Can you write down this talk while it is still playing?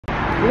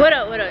What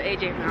up,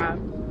 AJ Rob?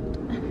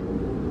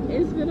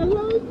 It's been a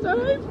long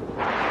time.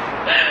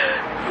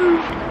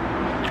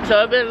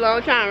 So it's been a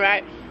long time,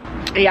 right?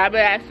 And y'all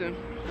been asking,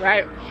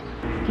 right?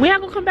 We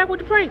ain't gonna come back with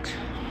the pranks.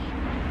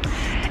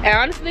 And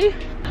honestly,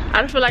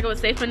 I don't feel like it was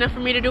safe enough for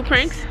me to do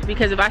pranks,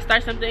 because if I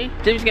start something,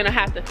 Jimmy's gonna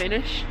have to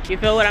finish. You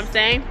feel what I'm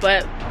saying?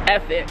 But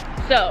F it.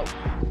 So,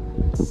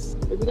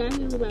 if you guys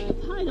hear me by the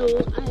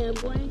title, I am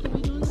going to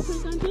be doing a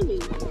prank on Jimmy.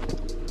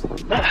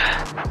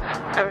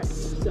 Alright,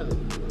 so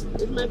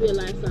this might be a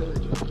live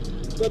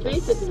sunlight. But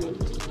basically,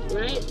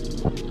 right?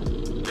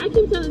 I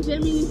keep telling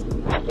Jimmy,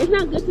 it's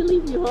not good to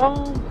leave you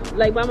home,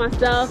 like by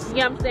myself, you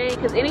know what I'm saying?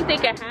 Because anything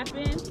can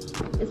happen,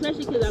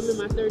 especially because I'm in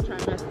my 3rd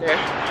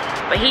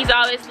trimester. But he's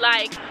always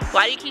like,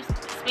 why do you keep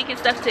speaking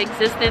stuff to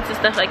existence and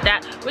stuff like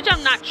that? Which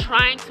I'm not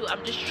trying to,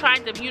 I'm just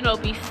trying to, you know,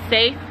 be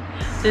safe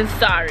than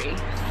sorry.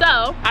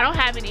 So, I don't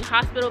have any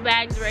hospital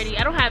bags ready,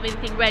 I don't have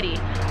anything ready.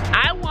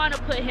 I want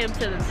to put him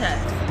to the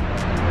test.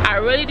 I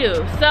really do.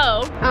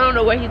 So, I don't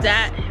know where he's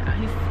at.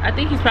 I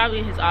think he's probably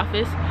in his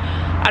office.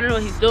 I don't know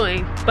what he's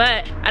doing,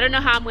 but I don't know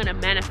how I'm gonna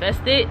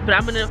manifest it, but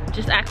I'm gonna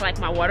just act like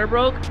my water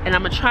broke, and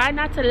I'm gonna try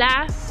not to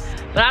laugh,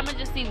 but I'm gonna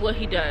just see what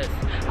he does.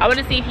 I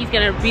wanna see if he's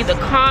gonna be the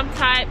calm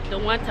type, the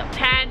one to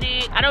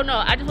panic. I don't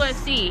know, I just wanna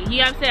see. You know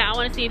what I'm saying? I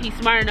wanna see if he's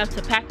smart enough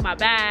to pack my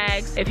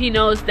bags, if he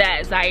knows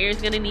that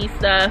Zaire's gonna need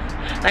stuff.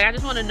 Like, I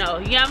just wanna know,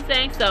 you know what I'm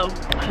saying? So,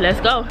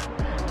 let's go.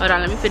 Hold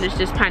on, let me finish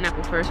this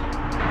pineapple first.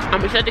 I'm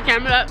gonna shut the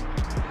camera up,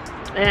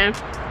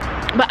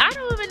 but I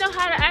don't even know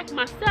how to act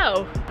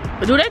myself.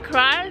 Do they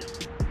cry?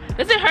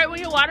 Does it hurt when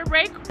your water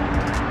break?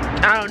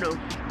 I don't know.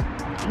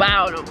 But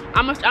I don't know.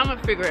 I'm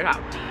gonna figure it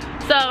out.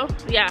 So,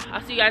 yeah,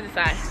 I'll see you guys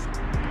inside.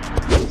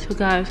 So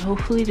guys,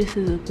 hopefully this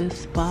is a good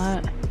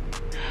spot.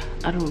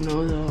 I don't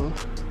know though.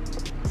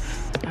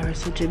 Alright,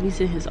 so Jimmy's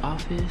in his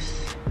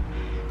office.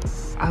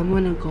 I'm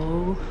gonna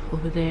go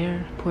over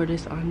there, pour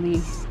this on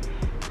me,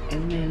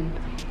 and then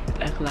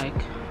act like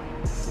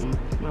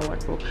my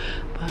water broke.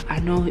 But I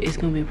know it's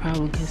gonna be a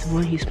problem because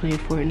one, he's playing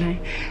Fortnite,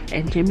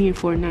 and Jimmy in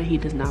Fortnite, he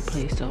does not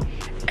play. So,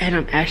 and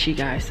I'm ashy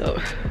guys, so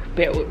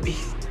bear with me.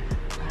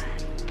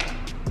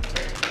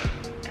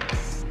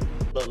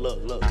 Look.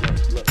 Look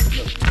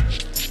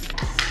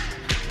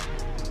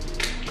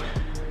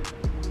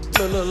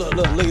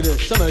at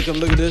this. Somebody come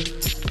look at this.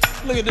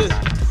 Look at this.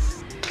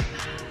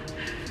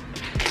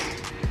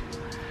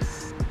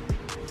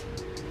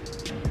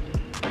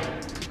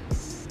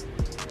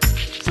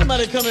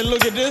 Somebody come and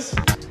look at this.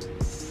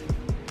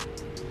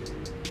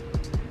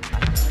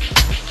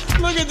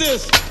 Look at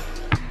this.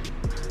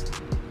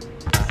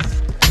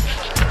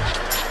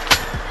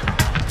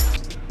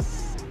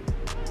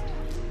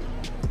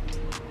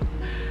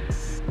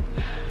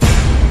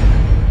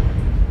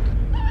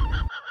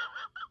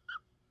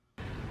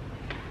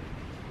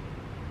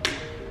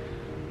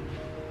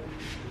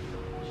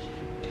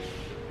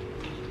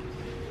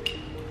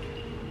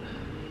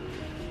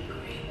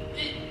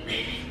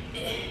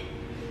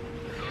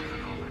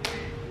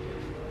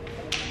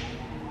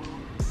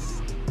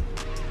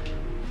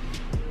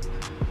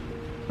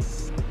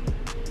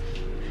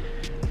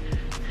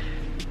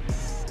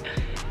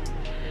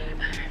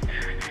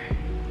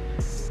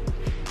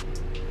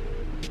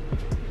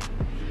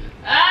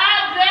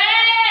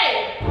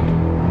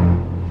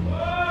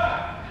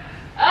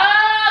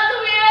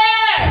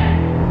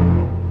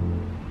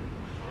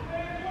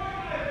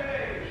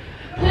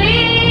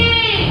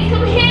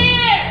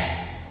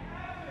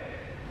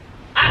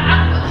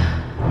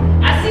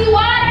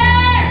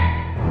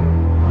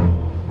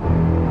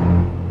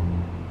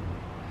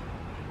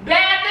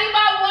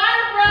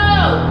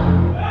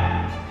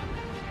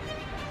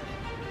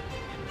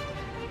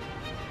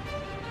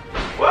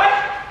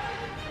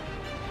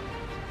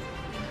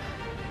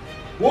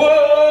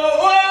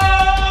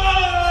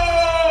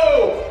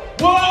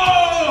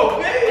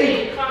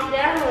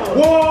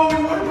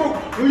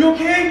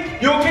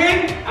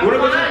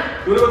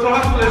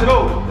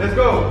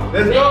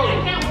 Let's go. I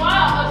can't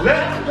walk.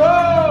 Let's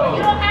go.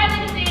 You don't have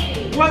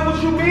anything.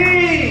 What you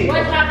mean?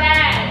 What's my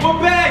bag?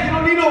 What bag? You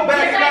don't need no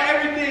bag. You got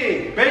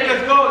everything. Babe,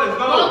 let's go. Let's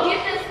go. Go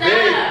get the stuff.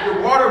 Babe, your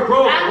water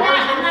broke. I'm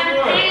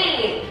not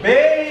paying.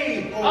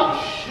 Babe. Oh,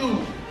 shoot.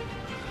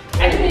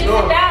 I just need to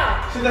sit down.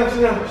 Sit down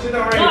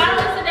right here. No, I don't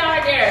want to sit down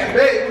right there.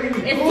 Babe, what are you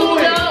doing? It's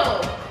too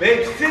low.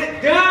 Babe,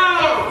 sit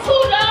down. It's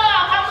too low.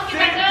 How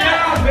can I get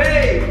back up? Sit down,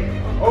 babe.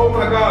 Oh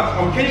my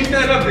gosh. Can you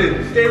stand up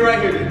then? Stay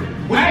right here then.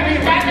 What do you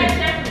mean?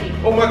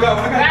 Oh my God,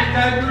 I got these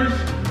diapers.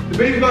 The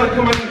baby's about to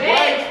come out these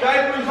white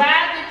diapers.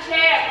 Grab the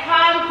chair,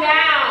 calm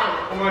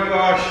down. Oh my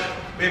gosh.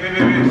 Baby,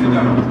 sit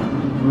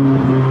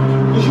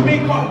down. What you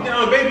mean calm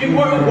down, baby? You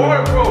want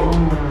water, bro.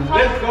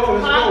 Let's go.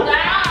 Calm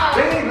down.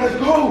 Babe, let's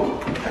go.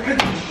 I got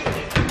this shit.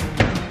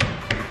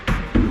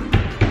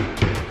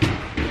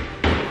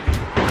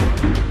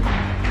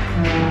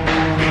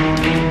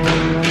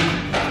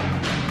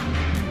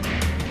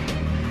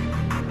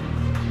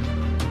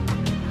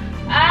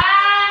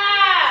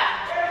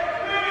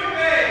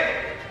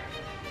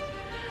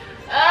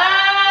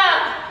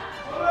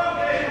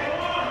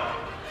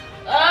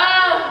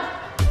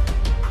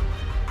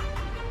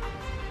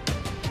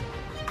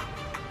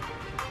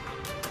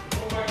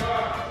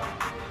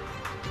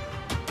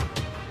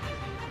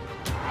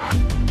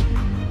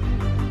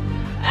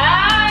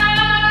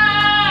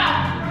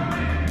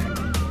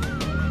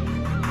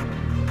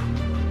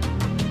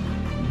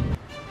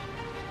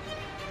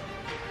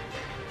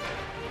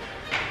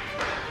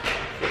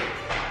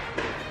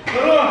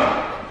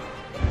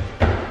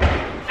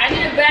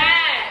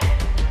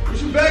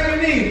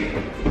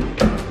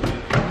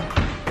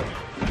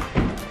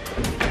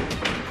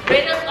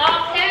 Babe, that's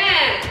all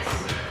pants.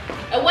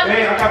 And what?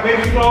 Hey, I got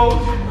baby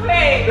clothes.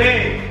 Babe.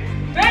 Babe.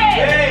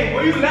 Babe. Hey,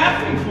 what are you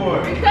laughing for?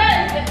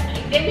 Because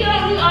if you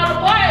don't need all the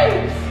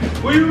wipes.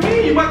 What do you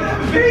mean? You about to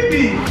have a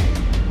baby.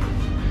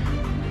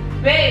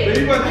 Babe,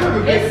 You about to have a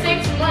baby.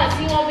 it's 6 months.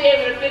 He won't be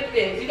able to fit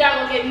this. You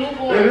gotta go get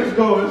newborn. Hey, let's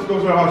go to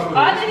the hospital.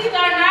 All of these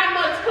are 9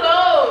 months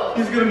clothes.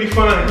 He's gonna be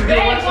fine. He's gonna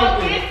Babe, want go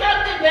something. get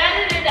something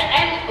better than the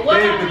end.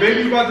 Babe, the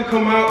baby's about to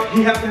come out. He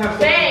has to have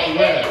something Babe, to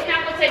wear. it's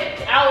not gonna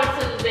take hours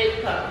till the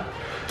baby comes.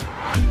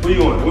 What do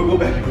you want? We'll go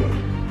back and go.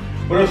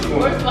 What else you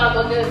want? First of all,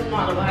 go get a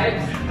smaller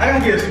wipes. I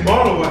gotta get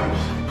smaller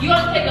wipes. You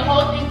gonna take the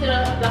whole thing to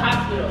the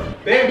hospital.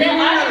 Babe, we Then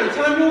run out of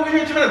time. You over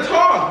here trying to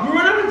talk. We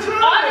run out of all this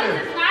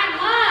time. is 9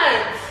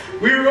 months.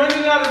 We're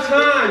running out of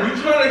time. You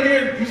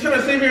trying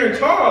to sit here and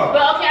talk.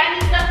 But okay, I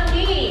need stuff for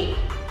me.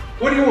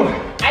 What do you want?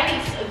 I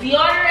need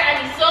deodorant, I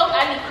need soap, I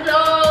need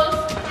clothes,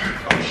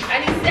 I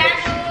need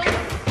sandals.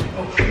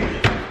 Okay.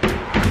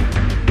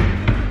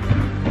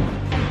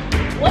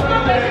 What's my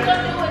baby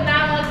gonna do with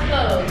 9 months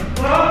clothes?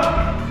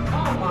 Huh?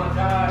 Oh my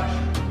gosh.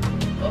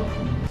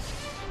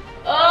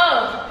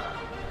 Oh.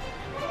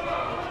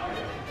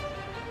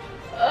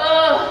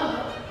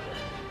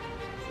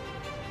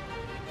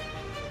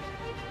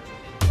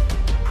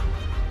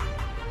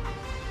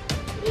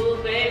 Ooh,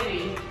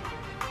 baby.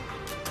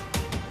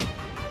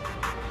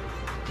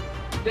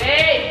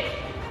 Babe.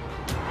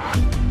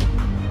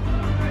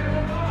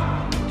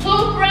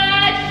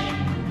 Toothbrush.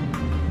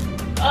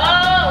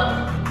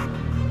 Oh.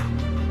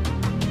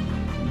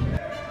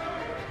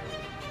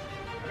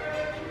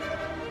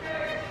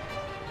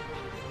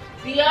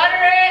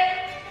 Deodorant.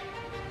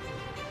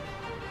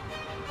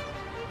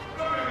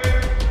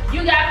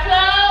 You got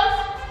clothes?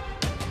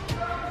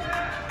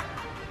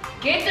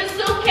 Get the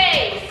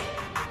suitcase.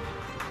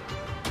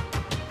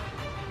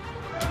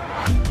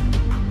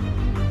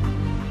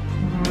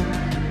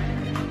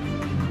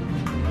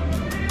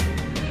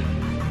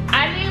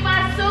 I need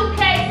my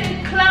suitcase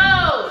and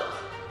clothes.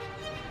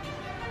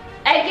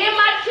 And get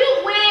my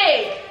cute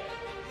wig.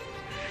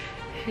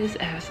 His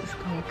ass is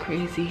going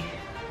crazy.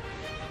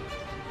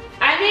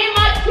 I need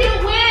my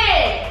cute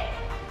wig.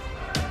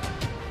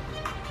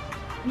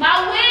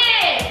 My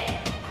wig.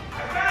 I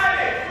got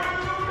it.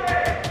 Where's the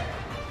suitcase?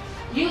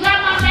 You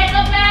got my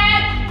makeup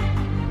bag?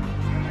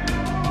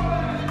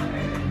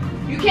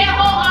 You can't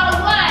hold all of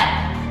what?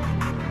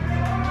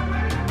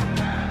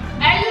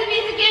 And you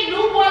need to get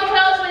newborn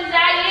clothes when he's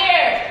out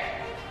here.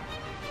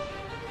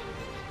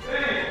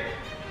 Hey,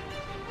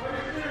 are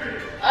you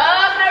serious?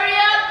 Oh, hurry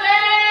up,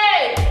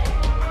 babe.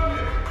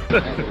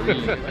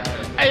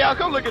 Hey, y'all,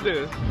 come look at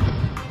this.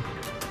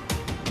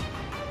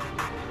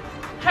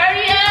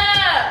 Hurry up.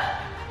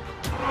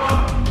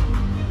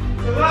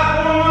 There's a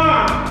lot going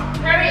on.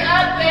 Hurry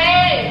up,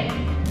 babe.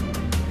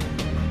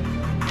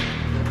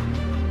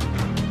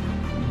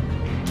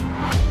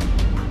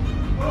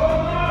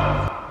 Hold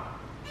on.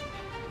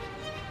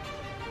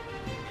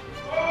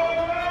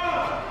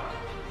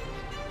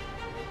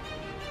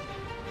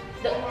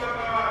 The-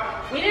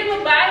 we didn't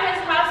even buy his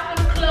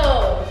hospital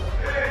clothes.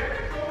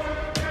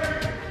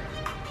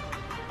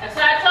 That's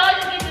why I told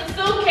you to get the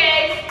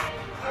suitcase.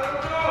 I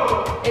don't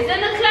know. It's in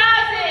the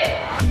closet.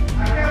 I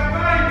can't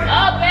find it.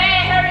 Oh,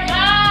 babe, hurry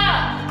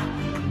up.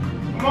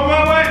 I'm on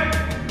my way.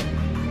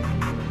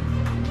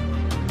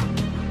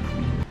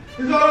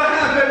 This is all I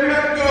have, baby. We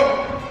have to go.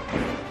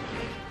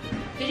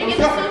 Did you I'm get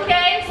the sorry.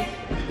 suitcase?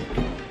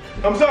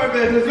 I'm sorry,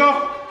 babe. Let's go.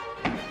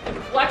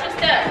 Watch your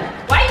step.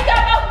 Why you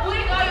got my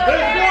wig on your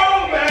Let's head? go,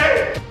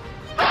 babe.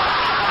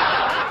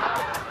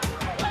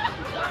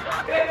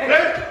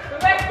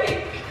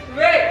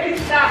 Wait,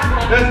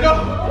 stop. Let's go.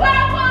 What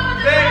I want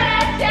with this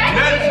ass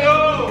jacket? Let's go.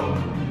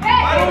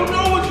 Hey. I don't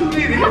know what you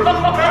need. Here's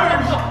some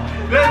purse.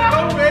 Let's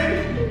go, baby.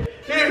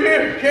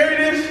 Here. Carry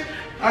this.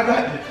 I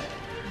got this.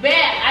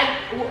 Man,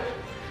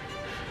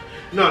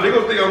 No, they're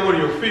gonna think I'm one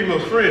of your female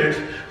friends,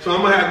 so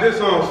I'm gonna have this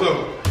on,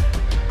 so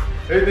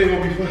everything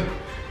gonna be fun.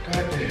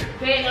 God damn.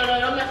 babe, no,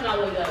 don't mess my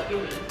wig up.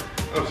 Give me.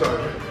 I'm sorry,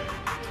 baby.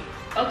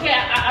 Okay,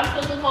 I'm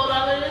supposed to hold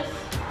all of this?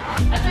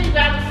 I thought you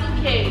got the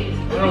suitcase.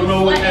 I don't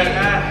know what that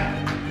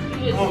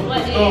You was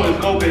sweating. let's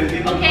go, baby.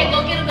 Okay,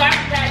 go get a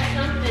garbage bag or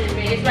something,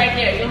 man. It's right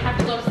there. You don't have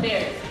to go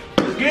upstairs.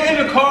 Let's get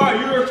in the car.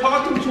 You're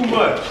talking too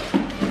much.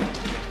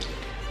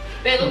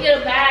 Babe, go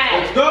get a bag.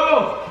 Let's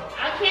go.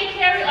 I can't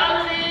carry all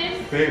of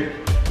this. Baby,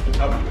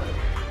 I'll be back.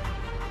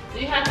 Do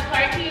you have the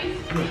car keys?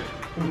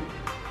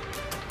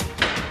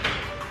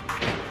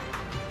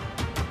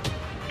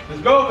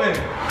 Let's go, baby.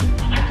 I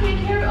can't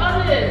carry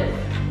all of this.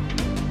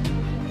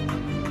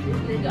 This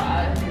nigga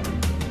out of his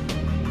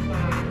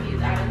mind.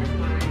 He's out of his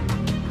mind.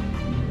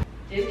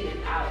 Jimmy is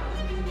out of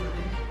his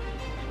mind.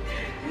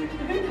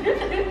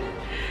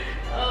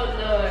 Oh,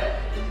 Lord.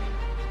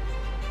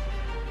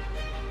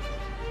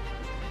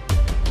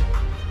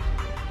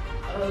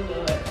 Oh,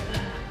 Lord.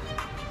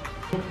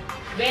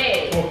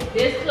 Babe,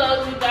 this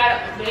clothes you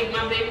got, babe,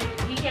 my baby,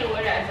 he can't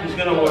wear that. He's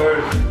gonna wear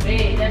it.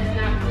 Babe, that's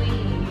not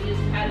clean. You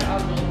just had it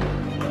all over the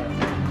floor.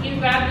 Can you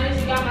grab this?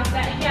 You got my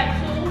sack. You got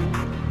two?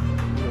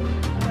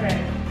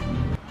 Alright.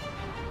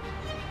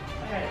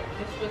 Alright.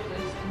 Let's put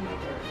this in my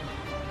purse.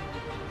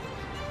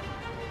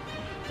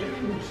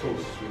 You're so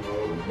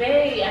slow.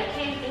 Babe, I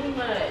can't do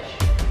much.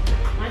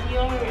 My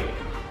deodorant.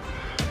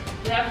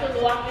 Do I have to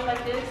walk in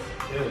like this?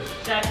 Yes.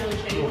 Should I do a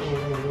change? Go. Should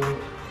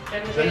I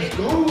do a Let's change?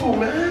 go,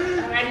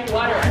 man. I need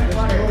water. I need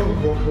water. Go,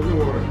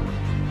 water.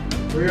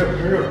 Hurry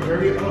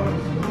up.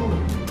 Let's go.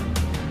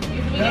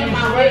 You forget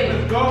my wig.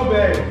 Let's go,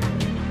 babe.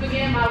 You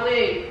forget my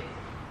wig.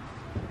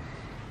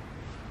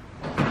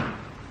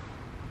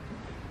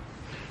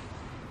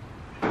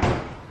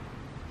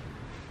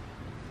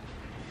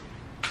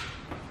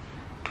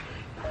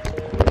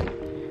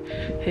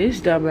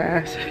 His dumb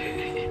ass.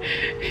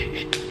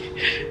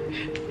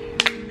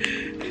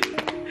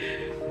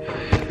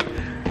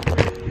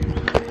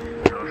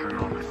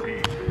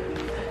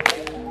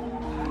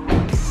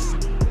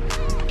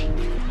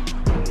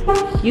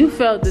 You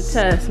failed the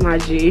test, my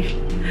G.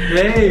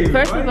 Hey,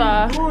 First of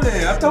all, doing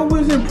that? I thought we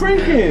was in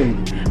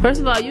pranking. First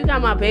of all, you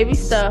got my baby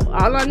stuff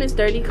all on this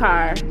dirty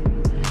car.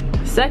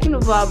 Second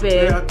of all,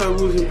 babe, Yeah, I thought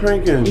we was in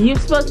pranking. you're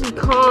supposed to be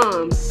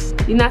calm.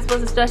 You're not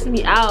supposed to stress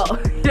me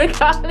out.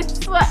 Look all this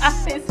sweat on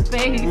his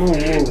face.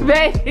 Whoa.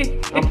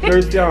 Babe. I'm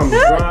thirsty, I'm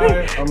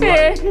dry, I'm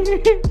like, it's not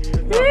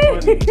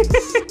funny.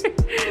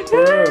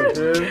 For real,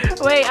 dude.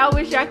 Wait, I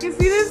wish I could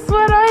see this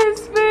sweat on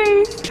his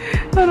face.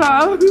 Hold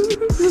on.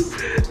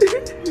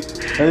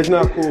 It's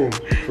not cool,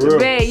 for real.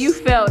 Babe, you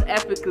failed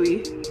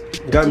epically.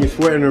 Got me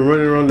sweating and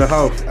running around the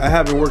house. I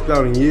haven't worked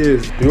out in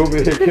years. You over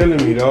here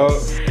killing me, dog.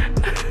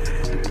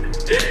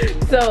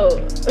 So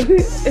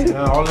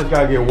Now all this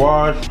gotta get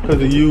washed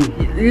because of you.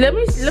 let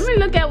me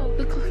look at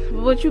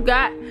what you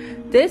got.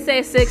 This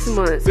say 6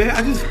 months. Man,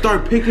 I just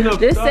start picking up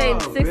This stuff.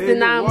 say 6 to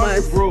 9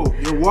 months. Bro,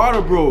 your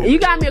water broke. You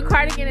got me a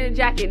cardigan and a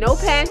jacket. No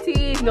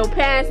panties, no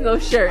pants, no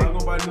shirt. I'm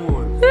gonna buy new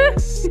ones.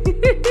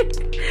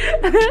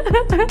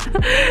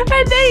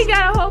 And then you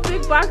got a whole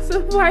big box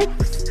of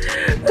wipes.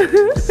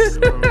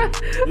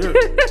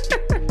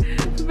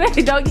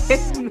 Man, don't get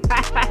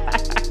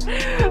mad.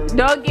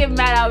 Don't get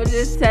mad. I was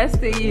just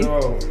testing you.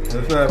 No,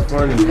 that's not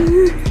funny.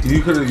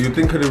 You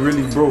think could have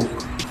really broke.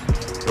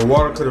 The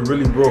water could have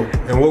really broke.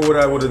 And what would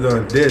I would have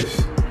done?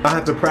 This. I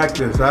have to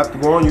practice. I have to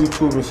go on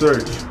YouTube and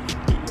search.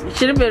 You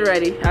should have been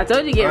ready. I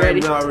told you get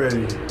ready. I'm not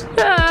ready.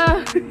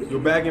 Your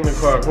bag in the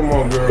car. Come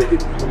on, girl.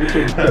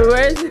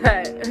 Where's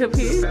that?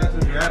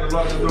 Passenger. I had to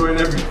lock the door and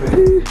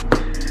everything.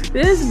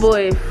 This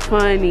boy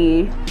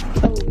funny.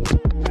 Oh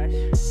my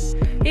gosh.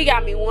 He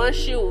got me one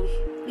shoe.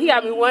 He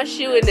got me one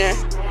shoe in there.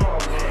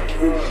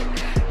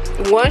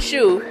 One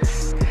shoe.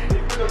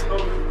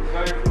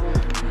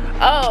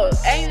 Oh,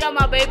 and you got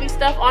my baby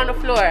stuff on the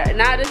floor.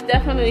 Now this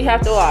definitely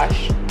have to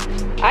wash.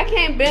 I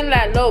can't bend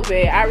that low,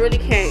 babe. I really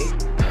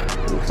can't.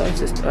 Let me close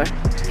this door.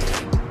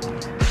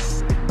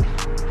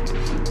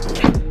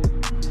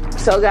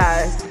 So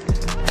guys,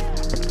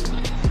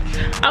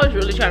 I was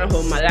really trying to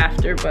hold my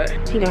laughter, but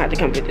he gonna have to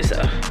come pick this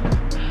up.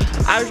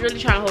 I was really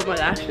trying to hold my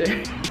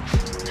laughter.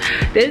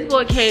 This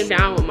boy came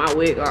down with my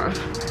wig on.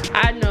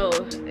 I know,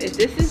 if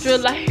this is real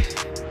life,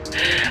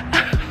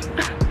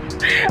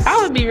 I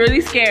would be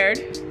really scared.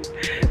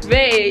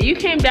 Babe, you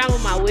came down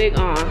with my wig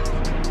on.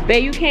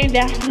 Babe, you came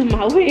down with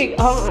my wig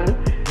on.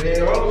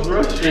 Man, I was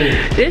rushing.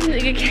 This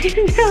nigga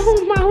came down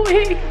with my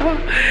wig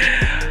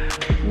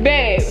on.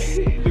 Babe.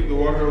 You took the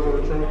water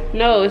hose on the trunk?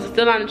 No, it's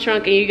still on the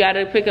trunk and you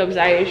gotta pick up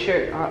Zaya's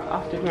shirt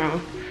off the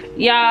ground.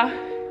 Y'all,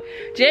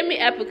 Jamie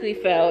epically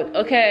failed,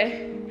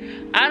 okay?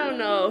 I don't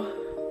know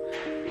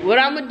what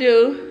I'm gonna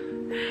do,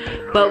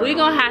 but we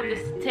gonna have to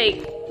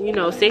take, you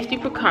know, safety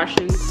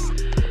precautions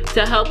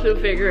to help him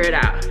figure it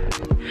out.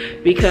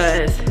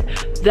 Because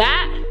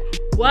that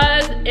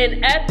was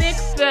an epic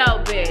fail,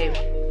 babe.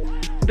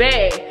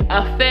 Babe,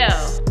 a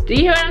fail. Do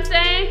you hear what I'm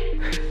saying?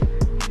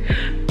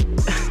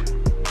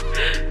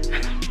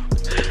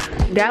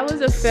 That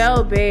was a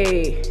fail,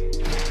 babe.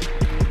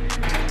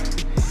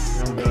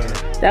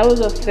 That was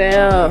a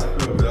fail.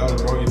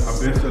 I've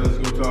been said let's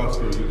go to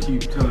hospital. You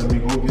keep telling me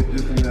go get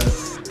this and that.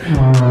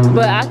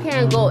 But I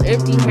can't go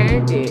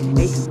empty-handed.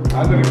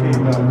 I could have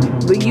came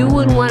back. But you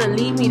wouldn't want to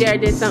leave me there.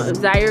 Then some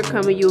Zaire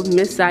come and you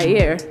miss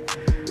Zaire.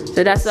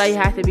 So that's why you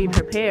have to be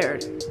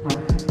prepared.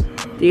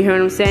 Do you hear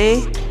what I'm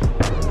saying?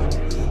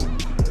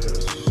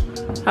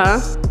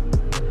 Huh?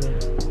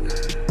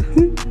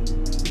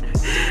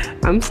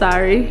 I'm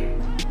sorry.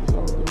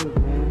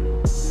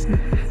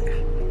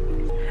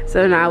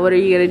 So now what are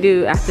you gonna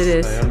do after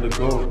this? I am the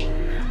GOAT.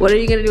 What are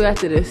you gonna do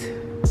after this?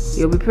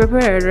 You'll be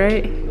prepared,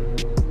 right?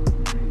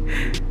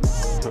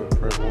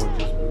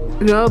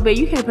 No, babe,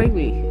 you can't prank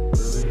me.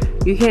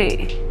 You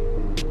can't.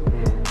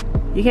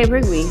 You can't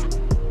prank me.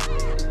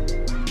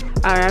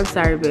 Alright, I'm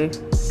sorry, babe.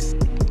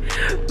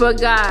 But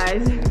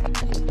guys,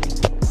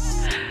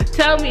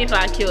 tell me if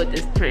I killed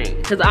this prank.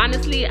 Because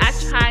honestly, I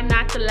tried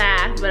not to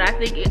laugh, but I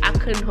think I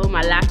couldn't hold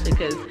my laughter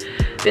because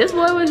this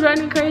boy was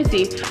running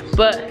crazy.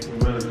 But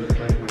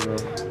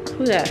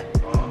who that?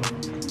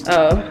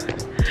 Oh.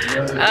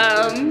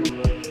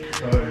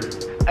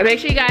 Make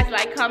sure you guys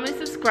like, comment,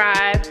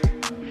 subscribe,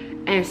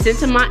 and send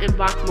to my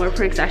inbox more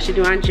pranks I should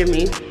do on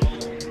Jimmy.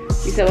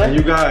 You said what? And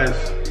you guys,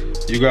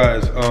 You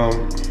guys,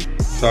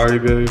 sorry,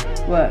 babe.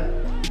 What?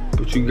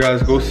 But you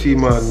guys go see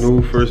my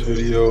new first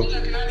video,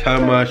 tie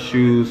my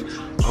shoes,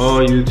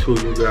 on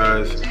YouTube, you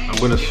guys. I'm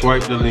gonna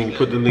swipe the link,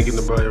 put the link in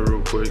the bio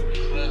real quick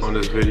on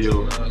this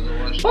video.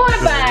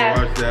 Bye.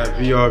 Watch that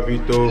VR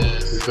Vito,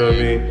 you feel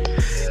me?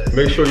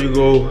 Make sure you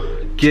go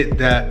get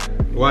that,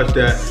 watch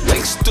that.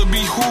 Thanks to be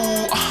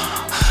who,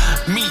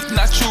 me,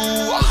 not you.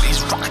 All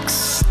these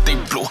rocks, they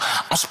blow.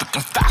 I'm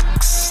speaking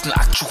facts,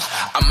 not you.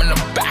 I'm in the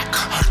back,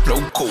 no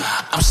go.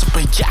 I'm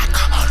sipping yak,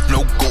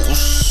 no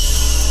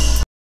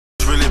goals.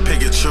 Really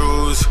pick and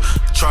choose.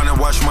 Trying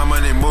to watch my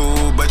money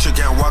move, but you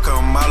can't walk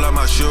a mile in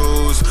my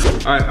shoes.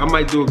 Alright, I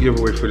might do a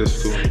giveaway for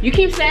this too. You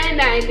keep saying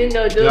that and then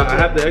they'll do it. I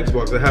have the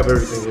Xbox, I have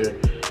everything here.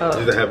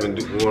 Just I haven't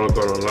gone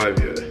on live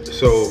yet.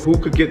 So who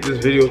could get this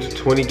video to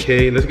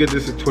 20K? Let's get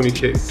this to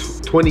 20K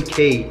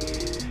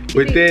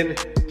within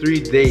 3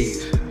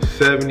 days,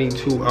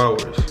 72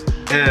 hours.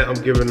 And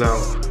I'm giving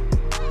out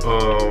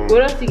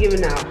what else you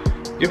giving out?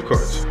 Gift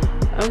cards.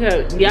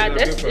 Okay, yeah,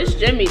 this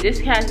Jimmy. This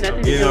has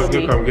nothing to do with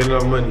me. I'm getting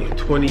out money.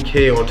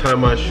 20K on tie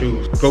my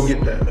shoes. Go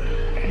get that.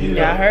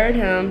 Yeah, I heard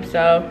him.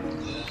 So,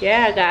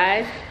 yeah,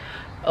 guys.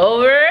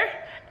 Over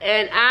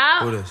and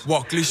out. What is?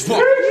 Walk, leash,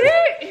 walk.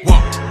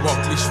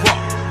 Walk, leash, walk.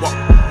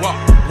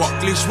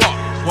 Walk, leash, walk.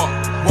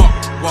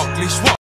 Walk, leash, walk.